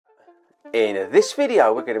In this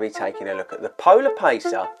video we're going to be taking a look at the Polar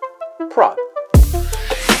Pacer Pro.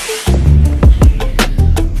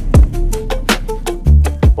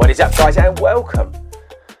 What is up guys, and welcome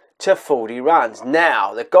to 40 Runs.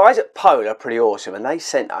 Now the guys at Polar are pretty awesome and they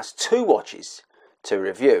sent us two watches to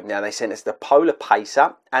review. Now they sent us the Polar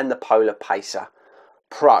Pacer and the Polar Pacer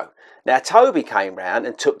Pro. Now Toby came round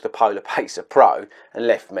and took the Polar Pacer Pro and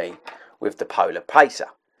left me with the Polar Pacer.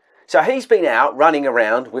 So he's been out running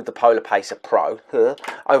around with the Polar Pacer Pro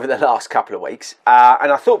over the last couple of weeks, and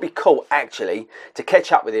I thought it'd be cool actually to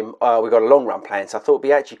catch up with him. We've got a long run plan, so I thought it'd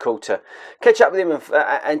be actually cool to catch up with him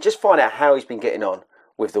and just find out how he's been getting on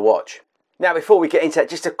with the watch. Now before we get into that,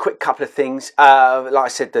 just a quick couple of things. Like I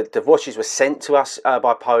said, the watches were sent to us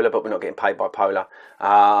by Polar, but we're not getting paid by Polar,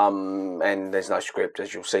 and there's no script,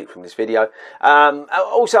 as you'll see from this video.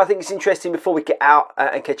 Also, I think it's interesting, before we get out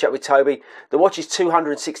and catch up with Toby, the watch is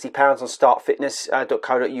 £260 on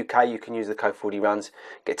startfitness.co.uk. You can use the code 40 Runs,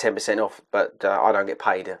 get 10% off, but I don't get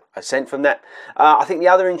paid a cent from that. I think the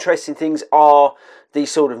other interesting things are these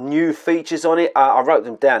sort of new features on it. I wrote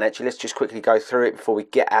them down actually. Let's just quickly go through it before we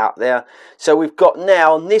get out there. So we've got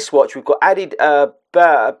now on this watch, we've got added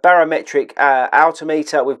barometric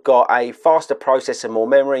altimeter, we've got a faster processor, more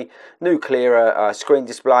memory, new clearer screen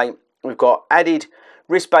display, we've got added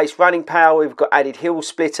wrist-based running power, we've got added hill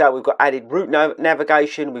splitter, we've got added route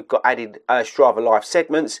navigation, we've got added Strava live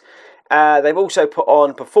segments. They've also put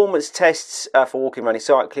on performance tests for walking, running,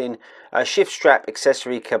 cycling, shift strap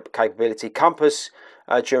accessory capability, compass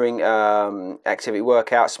during activity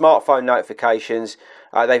workout, smartphone notifications.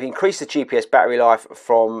 They've increased the GPS battery life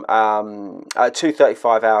from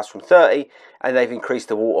 235 hours from 30, and they've increased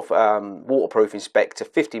the waterproofing spec to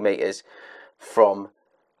 50 metres from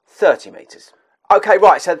 30 metres. Okay,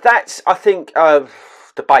 right, so that's, I think, the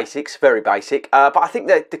basics, very basic, but I think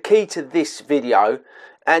that the key to this video,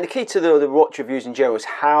 and the key to the watch reviews in general, is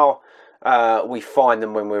how we find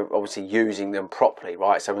them when we're obviously using them properly,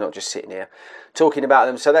 right? So we're not just sitting here talking about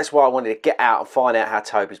them. So that's why I wanted to get out and find out how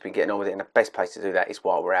Toby's been getting on with it, and the best place to do that is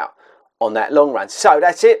while we're out on that long run. So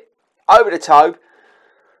that's it. Over to Tobe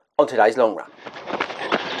on today's long run.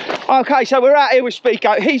 Okay, so we're out here with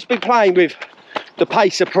Spico. He's been playing with the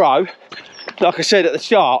Pacer Pro, like I said at the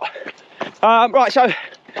start. Right, so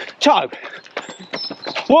Tobe,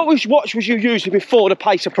 what watch was you using before the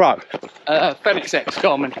Pacer Pro? FORDY'S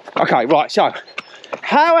Garmin. Okay, right, so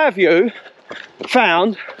how have you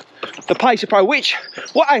found the Pacer Pro?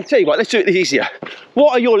 I'll tell you what, let's do it easier.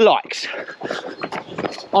 What are your likes?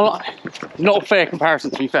 Not a fair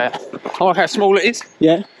comparison, to be fair. I like how small it is.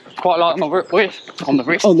 Yeah. Quite like my wrist, on the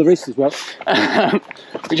wrist. On the wrist as well.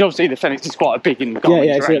 Which obviously the FORDY'S is quite a big in Garmin.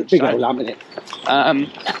 Yeah, it's a big old lamp, isn't it?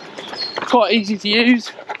 Quite easy to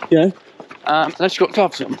use. Yeah. Unless you've got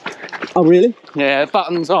gloves on. Oh, really? Yeah, the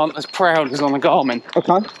buttons aren't as proud as on the Garmin.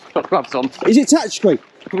 Okay. Got gloves on. Is it touchscreen?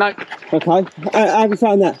 No. Okay. How have you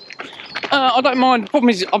found that? I don't mind. The problem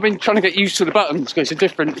is I've been trying to get used to the buttons because it's a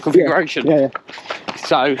different configuration. Yeah.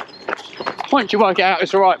 So once you work it out,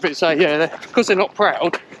 it's alright, but yeah, because they're not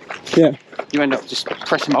proud. Yeah. You end up just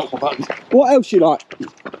pressing multiple buttons. What else you like?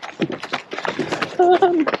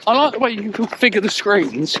 I like the way you can configure the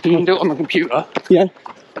screens. You can do it on the computer. Yeah.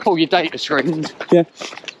 All your data screens. Yeah.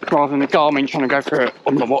 Rather than the Garmin trying to go through it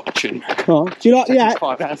on the watch. And do you like the app?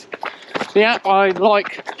 5 hours. The app, I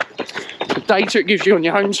like the data it gives you on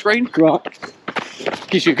your home screen. Right.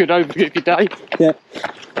 Gives you a good overview of your day. Yeah.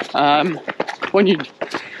 When you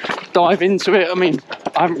dive into it, I mean,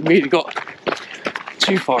 I haven't really got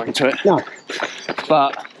too far into it. No.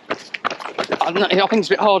 But I think it's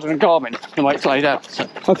a bit harder than Garmin, the way it's laid out. So.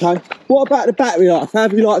 Okay. What about the battery life? How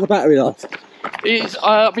have you liked the battery life?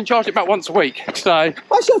 I've been charged about once a week, so...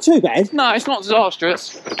 That's not too bad. No, it's not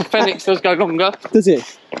disastrous. The FORDY'S does go longer. Does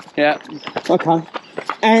it? Yeah. Okay.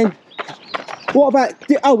 And what about...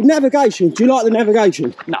 navigation. Do you like the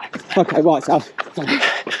navigation? No. Okay, right, so...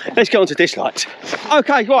 Let's go on to dislikes.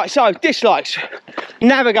 Okay, right, so dislikes.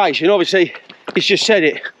 Navigation, obviously, it's just said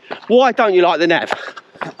it. Why don't you like the nav?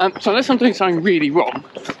 So unless I'm doing something really wrong,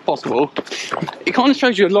 possible, it kind of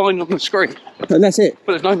shows you a line on the screen. And that's it?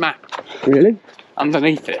 But there's no map. Really?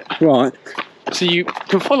 Underneath it. Right. So you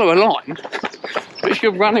can follow a line, but if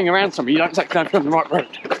you're running around something, you don't exactly know if you're on the right road.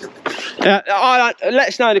 Let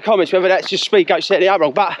us know in the comments whether that's just Spico setting it up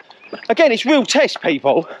wrong. But again, it's real test,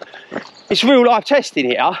 people. It's real life testing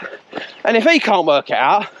here. And if he can't work it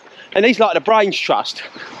out, and he's like the brains trust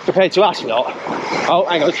compared to us lot. Oh,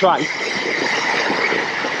 hang on, train.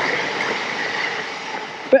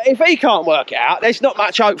 But if he can't work it out, there's not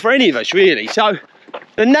much hope for any of us, really. So,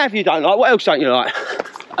 the nav you don't like, what else don't you like?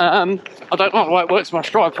 I don't like the way it works with my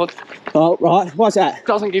tripod. Oh, right. What's that?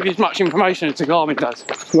 Doesn't give you as much information as the Garmin does.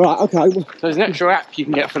 Right, okay. There's an extra app you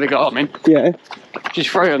can get for the Garmin. Yeah. Which is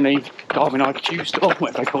free on the Garmin IQ store,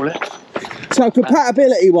 whatever they call it. So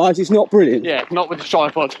compatibility-wise, it's not brilliant. Yeah, not with the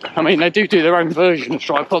tripod. I mean, they do their own version of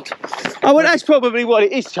tripod. Oh, well, that's probably what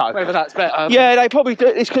it is, Joe. Whether that's better. Yeah, they probably do.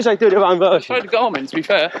 It's because they do their own version. So the Garmin, to be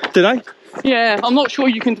fair. Do they? Yeah, I'm not sure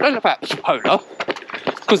you can develop apps for Polar,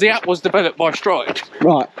 because the app was developed by Stride.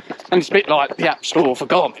 Right. And it's a bit like the App Store for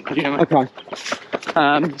Garmin, you know what I mean?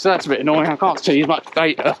 Okay. So that's a bit annoying. I can't see as much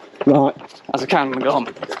data as I can on the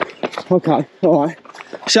Garmin. Okay, all right.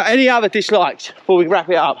 So any other dislikes before we wrap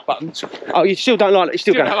it up? Buttons. Oh, you still don't like it? You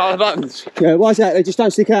still Don't don't like the buttons. Yeah, why is that? They just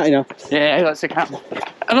don't stick out enough. Yeah, that's the camera.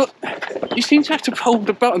 And look, you seem to have to hold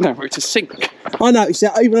the button over it to sync. I noticed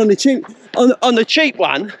that even on the cheap, on the cheap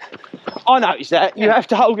one. I noticed that you have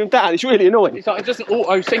to hold them down. It's really annoying. It's like it doesn't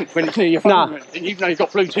auto sync when it's near your phone, even though you've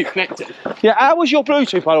got Bluetooth connected. Yeah, how was your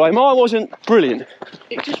Bluetooth, by the way? Mine wasn't brilliant.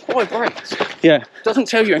 It just vibrates. Yeah. Doesn't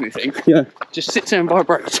tell you anything. Yeah. Just sits there and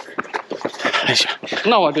vibrates.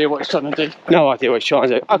 No idea what it's trying to do. No idea what it's trying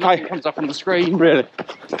to do. Okay. Nothing comes up on the screen. Really.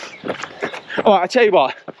 All right, I tell you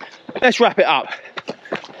what. Let's wrap it up.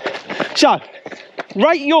 So,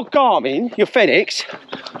 rate your Garmin, your Fenix,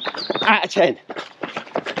 out of 10.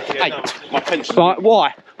 Yeah, 8. No, my pencil. Right,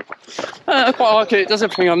 why? I quite like it. It does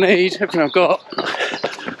everything I need, everything I've got.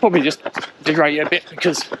 Probably just derate it a bit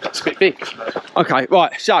because it's a bit big. Okay,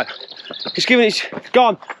 right, so it's given its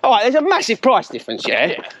Garmin. All right, there's a massive price difference,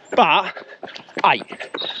 yeah? But 8.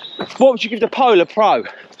 What would you give the Polar Pro?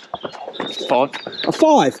 5. A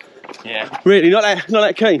 5? Yeah. Really, not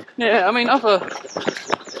that keen? Yeah, I mean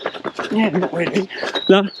yeah, not really.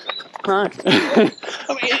 No? No. I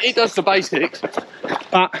mean, it does the basics,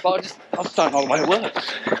 but I just don't know the way it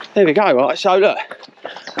works. There we go, right, so look,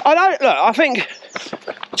 I think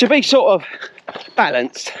to be sort of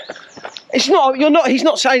balanced, he's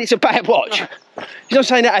not saying it's a bad watch. No. He's not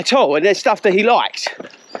saying that at all, and there's stuff that he likes.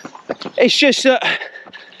 It's just that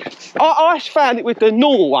I found it with the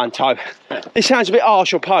normal one, Toe. It sounds a bit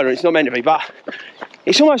harsh or polar, it's not meant to be, but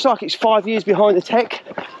it's almost like it's 5 years behind the tech.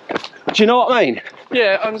 Do you know what I mean?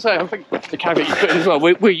 Yeah, I'm saying, I think the caveat you put in as well,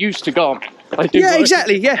 we're used to Garmin. Yeah,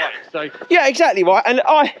 exactly, yeah. Way, so. Yeah, exactly right. And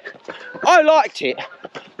I liked it,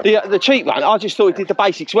 the cheap one. I just thought it did the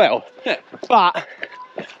basics well. Yeah. But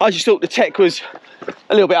I just thought the tech was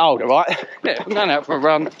a little bit older, right? Yeah, I'm going out for a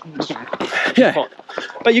run. Yeah. Fine.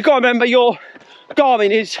 But you've got to remember your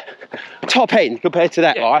Garmin is top end compared to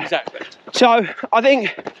that, yeah, right? Exactly. So I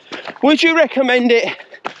think, would you recommend it?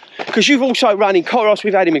 Because you've also run in Coros,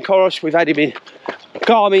 we've had him in Coros, we've had him in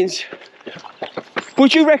Garmin's.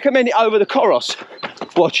 Would you recommend it over the Coros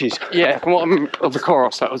watches? Yeah, from what I'm of the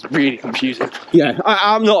Coros, that was really confusing. Yeah,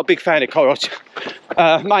 I'm not a big fan of Coros,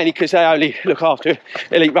 mainly because they only look after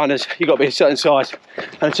elite runners. You've got to be a certain size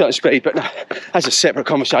and a certain speed, but no, that's a separate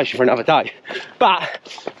conversation for another day. But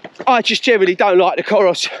I just generally don't like the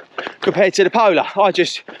Coros compared to the Polar.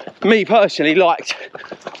 Me personally, liked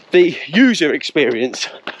the user experience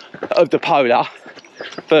of the Polar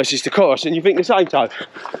versus the Coros, and you think the same, Toe?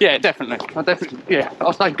 Yeah, definitely. Yeah.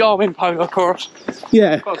 I'll say Garmin, Polar, Coros.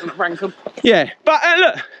 Yeah. I can rank them. Yeah, but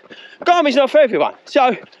look, Garmin's not for everyone.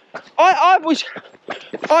 So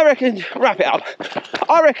I reckon, wrap it up,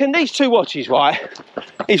 I reckon these two watches, right,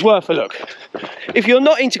 is worth a look. If you're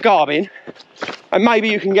not into Garmin, and maybe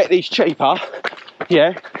you can get these cheaper,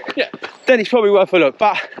 yeah, then it's probably worth a look.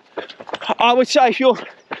 But I would say if you're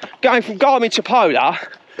going from Garmin to Polar,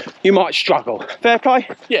 you might struggle. Fair play?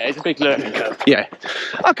 Yeah, it's a big learning curve. Yeah.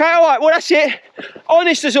 Okay, all right, well, that's it.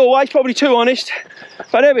 Honest as always, probably too honest.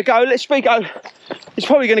 But there we go, let's speak. He's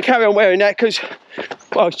probably going to carry on wearing that because,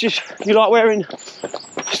 well, it's just, you like wearing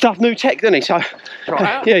stuff new tech, doesn't he? So,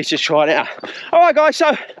 yeah, he's just trying it out. All right, guys,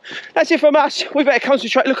 so that's it from us. We better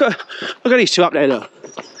concentrate. Look at these two up there, look.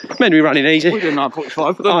 Meant to be running easy. We're doing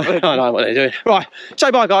 9:45. I know what they're doing. Right, say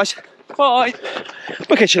bye, guys. Bye.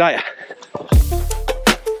 We'll catch you later.